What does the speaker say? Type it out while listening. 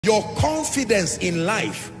Your confidence in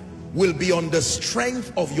life will be on the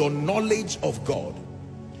strength of your knowledge of God.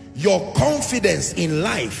 Your confidence in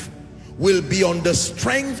life will be on the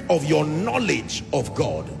strength of your knowledge of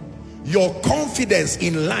God. Your confidence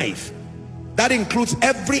in life, that includes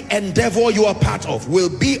every endeavor you are part of, will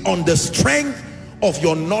be on the strength of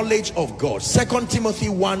your knowledge of God. 2 Timothy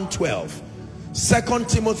 1:12. 2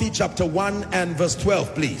 Timothy chapter 1 and verse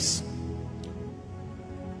 12, please.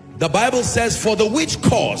 The Bible says, for the which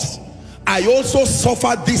cause I also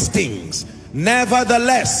suffer these things.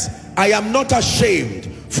 Nevertheless, I am not ashamed,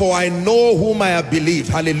 for I know whom I have believed.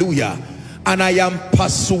 Hallelujah. And I am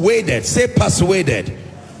persuaded. Say persuaded.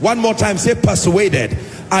 One more time, say persuaded.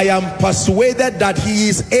 I am persuaded that he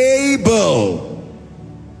is able.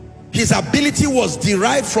 His ability was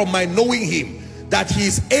derived from my knowing him, that he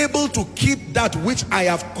is able to keep that which I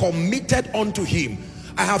have committed unto him.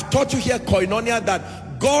 I have taught you here, koinonia, that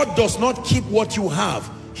God does not keep what you have.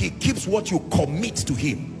 He keeps what you commit to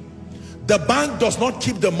him. The bank does not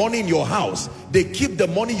keep the money in your house. They keep the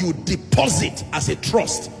money you deposit as a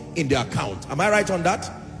trust in the account. Am I right on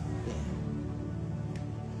that?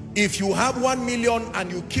 If you have 1 million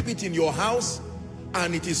and you keep it in your house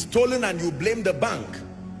and it is stolen and you blame the bank,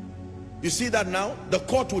 you see that now? The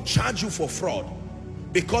court will charge you for fraud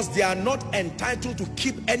because they are not entitled to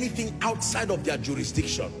keep anything outside of their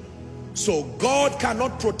jurisdiction. So God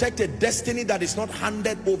cannot protect a destiny that is not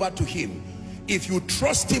handed over to him. If you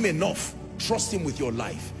trust him enough, trust him with your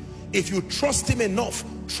life. If you trust him enough,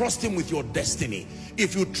 trust him with your destiny.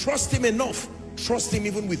 If you trust him enough, trust him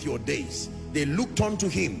even with your days. They looked unto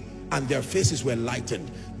him and their faces were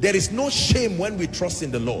lightened. There is no shame when we trust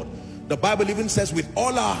in the Lord. The Bible even says with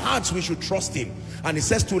all our hearts we should trust him. And it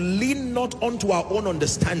says to lean not unto our own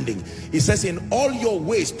understanding. It says in all your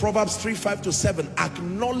ways, Proverbs 3:5-7,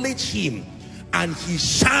 acknowledge him and he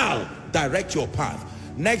shall direct your path.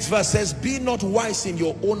 Next verse says, be not wise in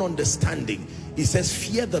your own understanding. It says,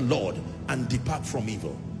 fear the Lord and depart from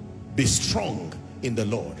evil. Be strong in the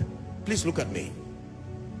Lord. Please look at me.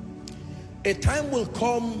 A time will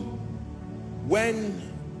come when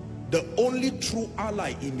the only true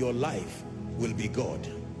ally in your life will be God.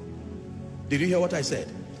 Did you hear what I said?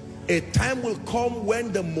 A time will come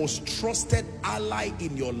when the most trusted ally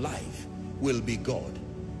in your life will be God.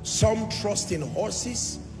 Some trust in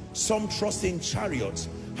horses, some trust in chariots.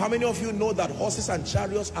 How many of you know that horses and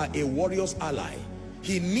chariots are a warrior's ally?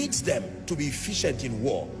 He needs them to be efficient in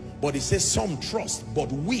war. But he says some trust,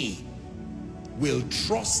 but we will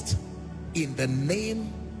trust in the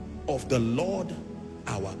name of the Lord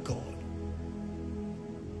our God.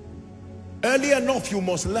 Early enough you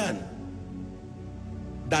must learn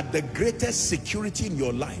that the greatest security in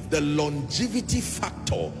your life, the longevity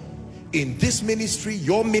factor in this ministry,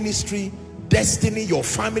 your ministry, destiny, your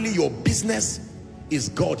family, your business, is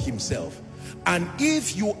God himself. And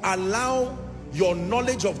if you allow your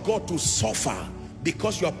knowledge of God to suffer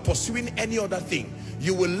because you are pursuing any other thing,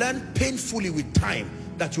 you will learn painfully with time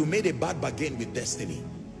that you made a bad bargain with destiny.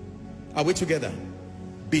 Are we together?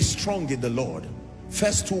 Be strong in the Lord.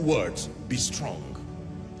 First two words, be strong.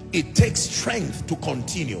 It takes strength to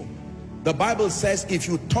continue. The Bible says if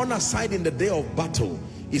you turn aside in the day of battle,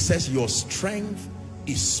 it says your strength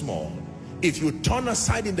is small. If you turn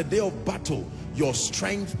aside in the day of battle, your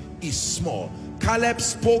strength is small. Caleb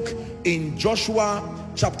spoke in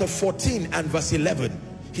Joshua chapter 14 and verse 11.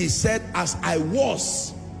 He said, as I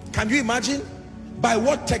was, can you imagine? By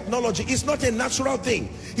what technology? It's not a natural thing.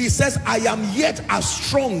 He says, I am yet as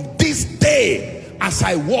strong this day as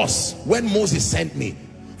I was when Moses sent me.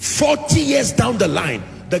 40 years down the line,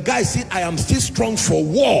 the guy said, I am still strong for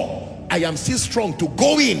war. I am still strong to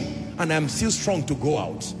go in, and I am still strong to go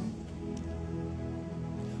out.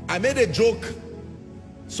 I made a joke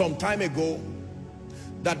some time ago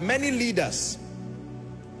that many leaders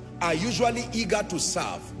are usually eager to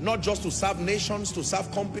serve, not just to serve nations, to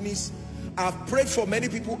serve companies. I've prayed for many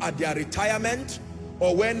people at their retirement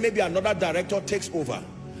or when maybe another director takes over.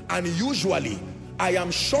 And usually, I am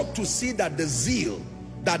shocked to see that the zeal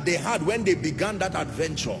that they had when they began that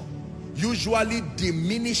adventure usually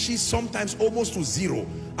diminishes, sometimes almost to zero,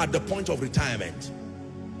 at the point of retirement.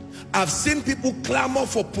 I've seen people clamor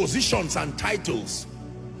for positions and titles,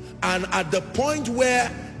 and at the point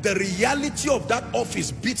where the reality of that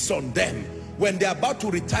office beats on them, when they're about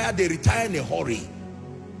to retire, they retire in a hurry.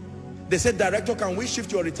 They said, director, can we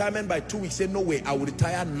shift your retirement by 2 weeks? Say, no way, I will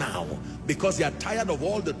retire now, because they are tired of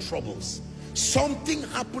all the troubles. Something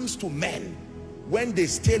happens to men when they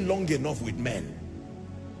stay long enough with men.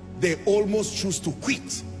 They almost choose to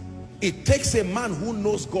quit. It takes a man who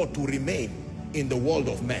knows God to remain in the world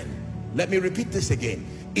of men. Let me repeat this again.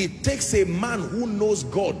 It takes a man who knows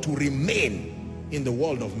God to remain in the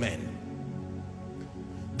world of men.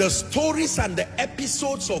 The stories and the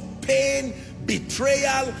episodes of pain,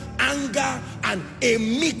 betrayal, anger, and a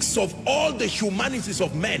mix of all the humanities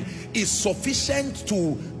of men is sufficient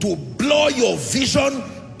to blur your vision,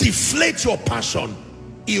 deflate your passion,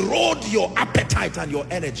 erode your appetite and your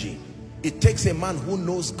energy. It takes a man who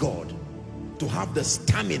knows God to have the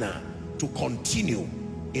stamina to continue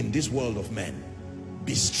in this world of men.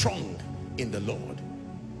 Be strong in the Lord.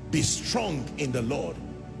 Be strong in the Lord.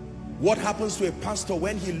 What happens to a pastor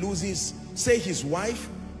when he loses, say, his wife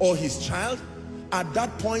or his child? At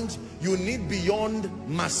that point, you need beyond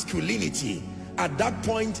masculinity. At that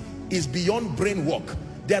point, is beyond brain work.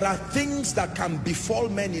 There are things that can befall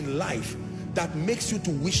men in life that makes you to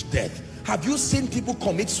wish death. Have you seen people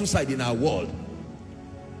commit suicide in our world?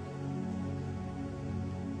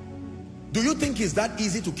 Do you think it's that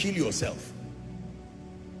easy to kill yourself?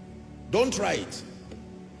 Don't try it.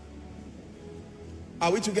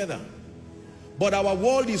 Are we together? But our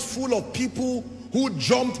world is full of people who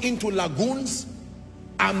jumped into lagoons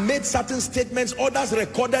and made certain statements. Others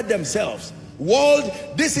recorded themselves. World,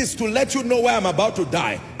 this is to let you know where I'm about to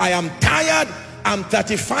die. I am tired. I'm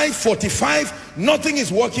 35, 45. Nothing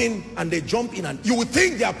is working. And they jump in, and you would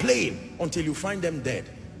think they are playing until you find them dead.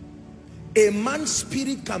 A man's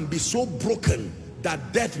spirit can be so broken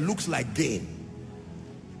that death looks like gain.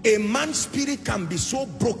 A man's spirit can be so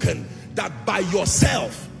broken that by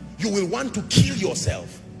yourself you will want to kill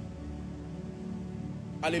yourself.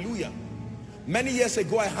 Hallelujah. Many years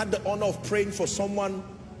ago, I had the honor of praying for someone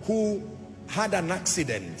who had an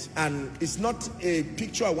accident, and it's not a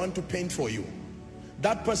picture I want to paint for you.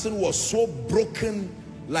 That person was so broken,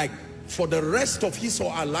 like for the rest of his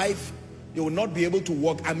or her life, he will not be able to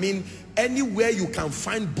walk. I mean, anywhere you can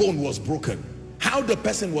find bone was broken. How the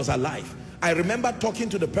person was alive. I remember talking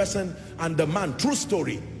to the person, and the man, true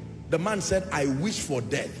story, the man said, I wish for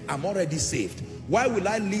death. I'm already saved. Why will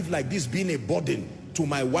I live like this, being a burden to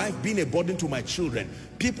my wife, being a burden to my children?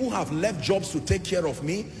 People have left jobs to take care of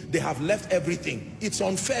me. They have left everything. It's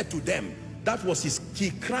unfair to them. That was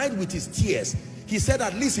he cried with his tears. He said,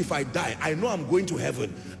 at least if I die, I know I'm going to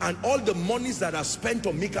heaven. And all the monies that are spent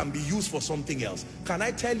on me can be used for something else. Can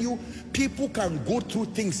I tell you, people can go through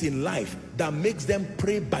things in life that makes them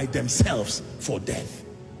pray by themselves for death.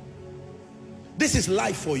 This is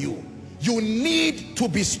life for you. You need to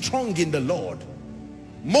be strong in the Lord.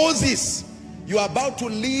 Moses, you are about to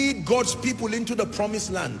lead God's people into the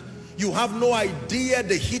promised land. You have no idea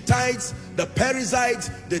the Hittites, the Perizzites,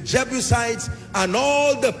 the Jebusites, and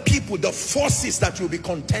all the people, the forces that you'll be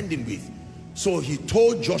contending with. So he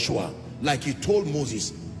told Joshua, like he told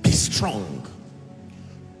Moses, be strong.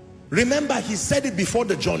 Remember, he said it before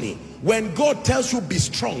the journey. When God tells you be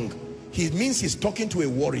strong, he means he's talking to a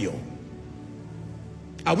warrior.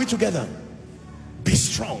 Are we together? Be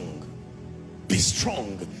strong. Be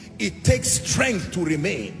strong. It takes strength to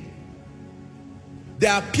remain.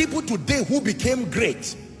 There are people today who became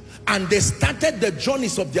great, and they started the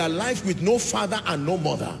journeys of their life with no father and no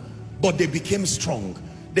mother, but they became strong.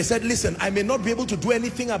 They said, listen, I may not be able to do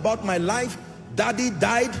anything about my life. Daddy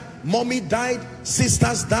died, mommy died,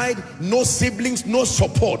 sisters died, no siblings, no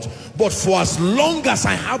support. But for as long as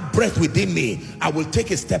I have breath within me, I will take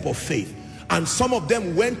a step of faith. And some of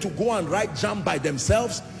them went to go and write JAM by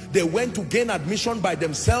themselves. They went to gain admission by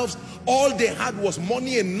themselves. All they had was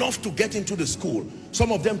money enough to get into the school.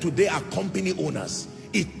 Some of them today are company owners.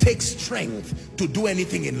 It takes strength to do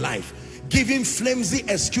anything in life. Giving flimsy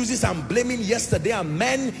excuses and blaming yesterday and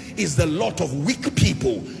men is the lot of weak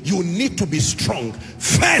people. You need to be strong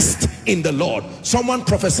first in the Lord. Someone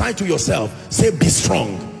prophesy to yourself. Say, be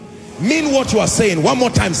strong. Mean what you are saying. One more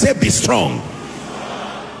time. Say, be strong.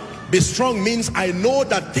 Be strong means I know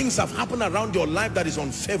that things have happened around your life that is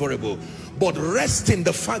unfavorable, but rest in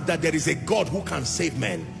the fact that there is a God who can save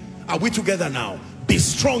men. Are we together now? Be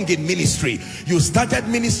strong in ministry. You started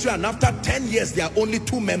ministry and after 10 years there are only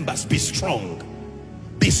 2 members. Be strong.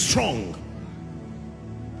 Be strong.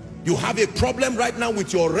 You have a problem right now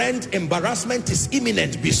with your rent. Embarrassment is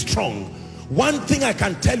imminent. Be strong. One thing I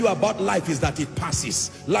can tell you about life is that it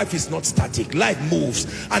passes. Life is not static. Life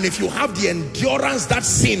moves. And if you have the endurance, that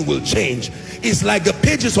sin will change. It's like the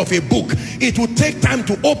pages of a book. It will take time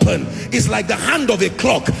to open. It's like the hand of a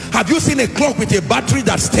clock. Have you seen a clock with a battery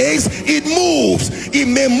that stays? It moves. It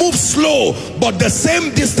may move slow, but the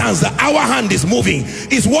same distance the hour hand is moving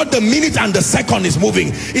is what the minute and the second is moving.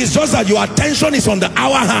 It's just that your attention is on the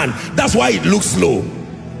hour hand. That's why it looks slow.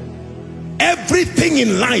 Everything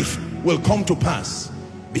in life will come to pass.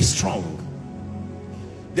 Be strong.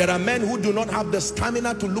 There are men who do not have the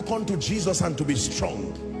stamina to look unto Jesus and to be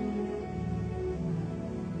strong.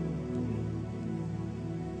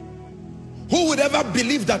 Who would ever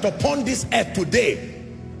believe that upon this earth today,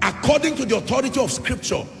 according to the authority of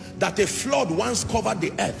scripture, that a flood once covered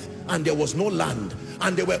the earth and there was no land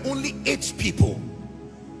and there were only 8 people?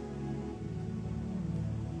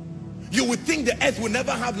 You would think the earth will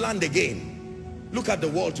never have land again. Look at the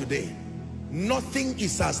world today. Nothing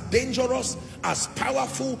is as dangerous, as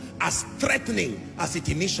powerful, as threatening as it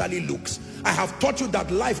initially looks. I have taught you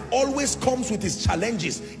that life always comes with its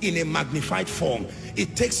challenges in a magnified form.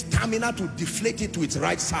 It takes stamina to deflate it to its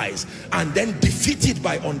right size and then defeat it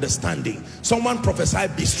by understanding. Someone prophesy,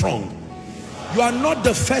 be strong. You are not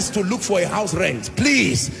the first to look for a house rent.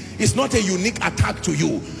 Please, it's not a unique attack to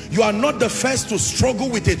you. You are not the first to struggle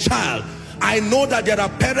with a child. I know that there are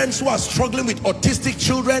parents who are struggling with autistic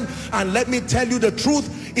children, and let me tell you the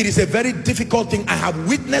truth, it is a very difficult thing. I have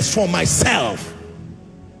witnessed for myself.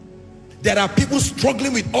 There are people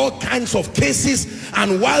struggling with all kinds of cases,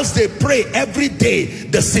 and whilst they pray every day,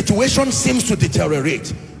 the situation seems to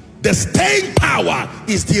deteriorate. The staying power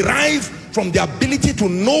is derived from the ability to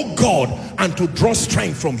know God and to draw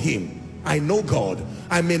strength from Him. I know God.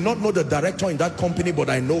 I may not know the director in that company, but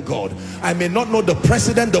I know God. I may not know the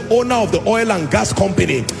president, the owner of the oil and gas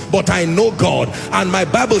company, but I know God. And my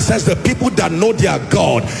Bible says the people that know their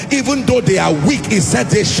God, even though they are weak, it said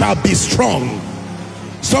they shall be strong.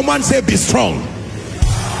 Someone say, be strong.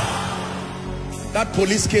 That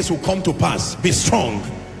police case will come to pass. Be strong.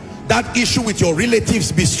 That issue with your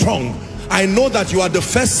relatives, be strong. I know that you are the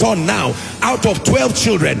first son now out of 12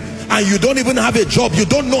 children, and you don't even have a job. You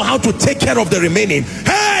don't know how to take care of the remaining.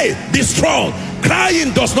 Hey, be strong.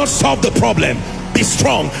 Crying does not solve the problem. Be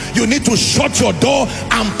strong. You need to shut your door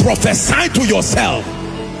and prophesy to yourself.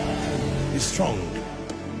 Be strong.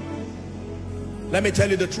 Let me tell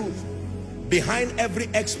you the truth. Behind every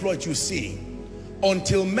exploit you see,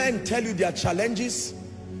 until men tell you their challenges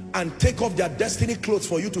and take off their destiny clothes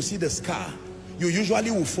for you to see the scar, you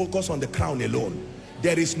usually will focus on the crown alone.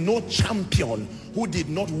 There is no champion who did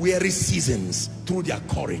not weary seasons through their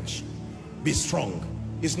courage. Be strong.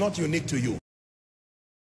 It's not unique to you.